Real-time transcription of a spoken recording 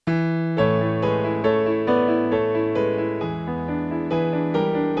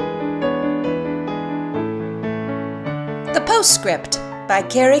Postscript by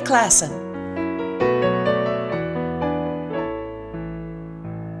Carrie Klassen.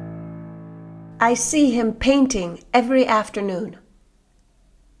 I see him painting every afternoon.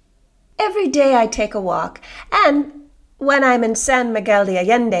 Every day I take a walk, and when I'm in San Miguel de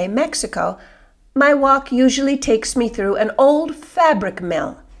Allende, Mexico, my walk usually takes me through an old fabric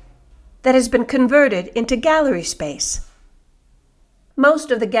mill that has been converted into gallery space.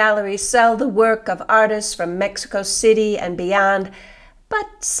 Most of the galleries sell the work of artists from Mexico City and beyond, but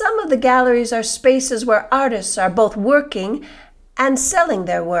some of the galleries are spaces where artists are both working and selling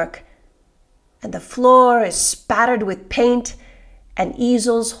their work, and the floor is spattered with paint, and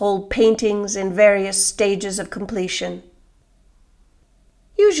easels hold paintings in various stages of completion.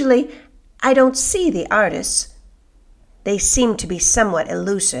 Usually, I don't see the artists. They seem to be somewhat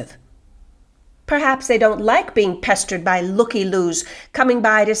elusive. Perhaps they don't like being pestered by looky-loos coming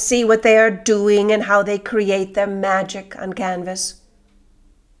by to see what they are doing and how they create their magic on canvas.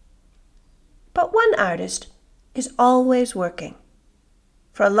 But one artist is always working.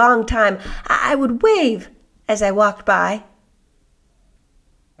 For a long time, I would wave as I walked by.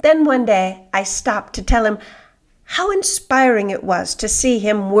 Then one day, I stopped to tell him how inspiring it was to see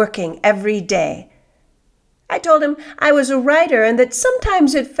him working every day. I told him I was a writer and that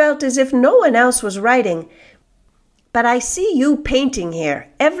sometimes it felt as if no one else was writing. But I see you painting here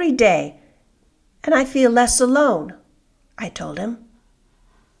every day, and I feel less alone, I told him.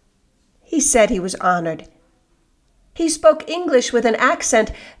 He said he was honored. He spoke English with an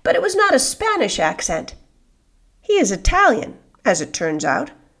accent, but it was not a Spanish accent. He is Italian, as it turns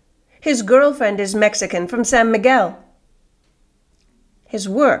out. His girlfriend is Mexican from San Miguel. His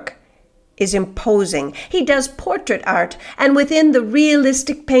work is imposing. He does portrait art, and within the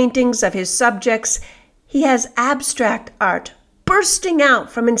realistic paintings of his subjects, he has abstract art bursting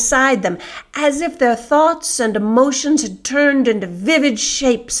out from inside them, as if their thoughts and emotions had turned into vivid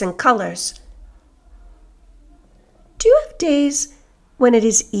shapes and colors. Do you have days when it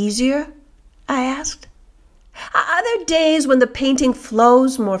is easier? I asked. Are there days when the painting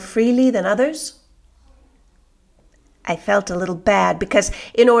flows more freely than others? I felt a little bad because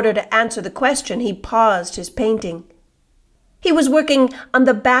in order to answer the question, he paused his painting. He was working on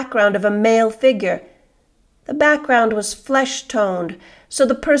the background of a male figure. The background was flesh-toned, so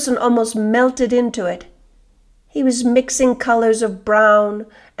the person almost melted into it. He was mixing colors of brown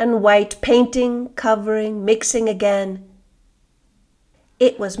and white, painting, covering, mixing again.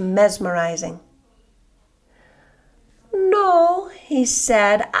 It was mesmerizing. No, he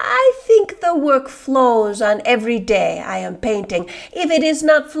said, I think the work flows on every day I am painting. If it is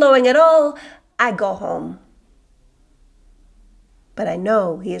not flowing at all, I go home. But I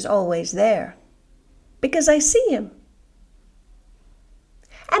know he is always there, because I see him.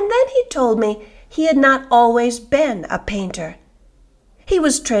 And then he told me he had not always been a painter. He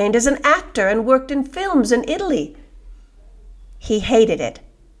was trained as an actor and worked in films in Italy. He hated it.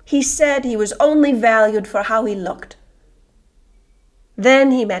 He said he was only valued for how he looked.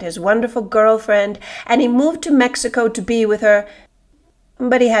 Then he met his wonderful girlfriend, and he moved to Mexico to be with her,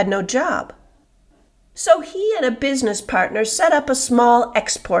 but he had no job. So he and a business partner set up a small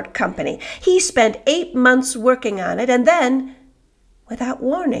export company. He spent 8 months working on it, and then, without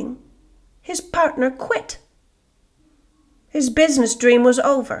warning, his partner quit. His business dream was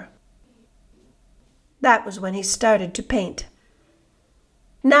over. That was when he started to paint.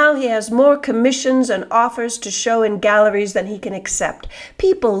 Now he has more commissions and offers to show in galleries than he can accept.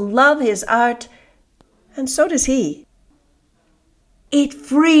 People love his art, and so does he. It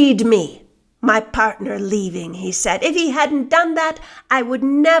freed me, my partner leaving, he said. If he hadn't done that, I would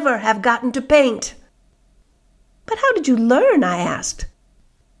never have gotten to paint. But how did you learn? I asked.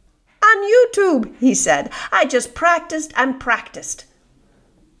 On YouTube, he said. I just practiced and practiced.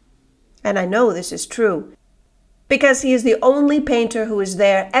 And I know this is true, because he is the only painter who is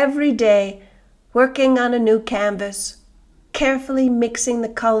there every day, working on a new canvas, carefully mixing the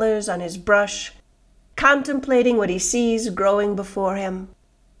colors on his brush, contemplating what he sees growing before him.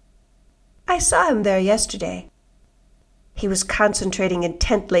 I saw him there yesterday. He was concentrating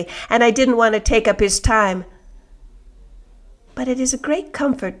intently, and I didn't want to take up his time. But it is a great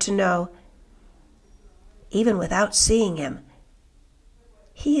comfort to know, even without seeing him,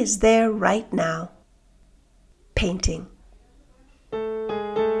 he is there right now, painting.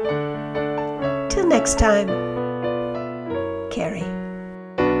 Till next time, Carrie.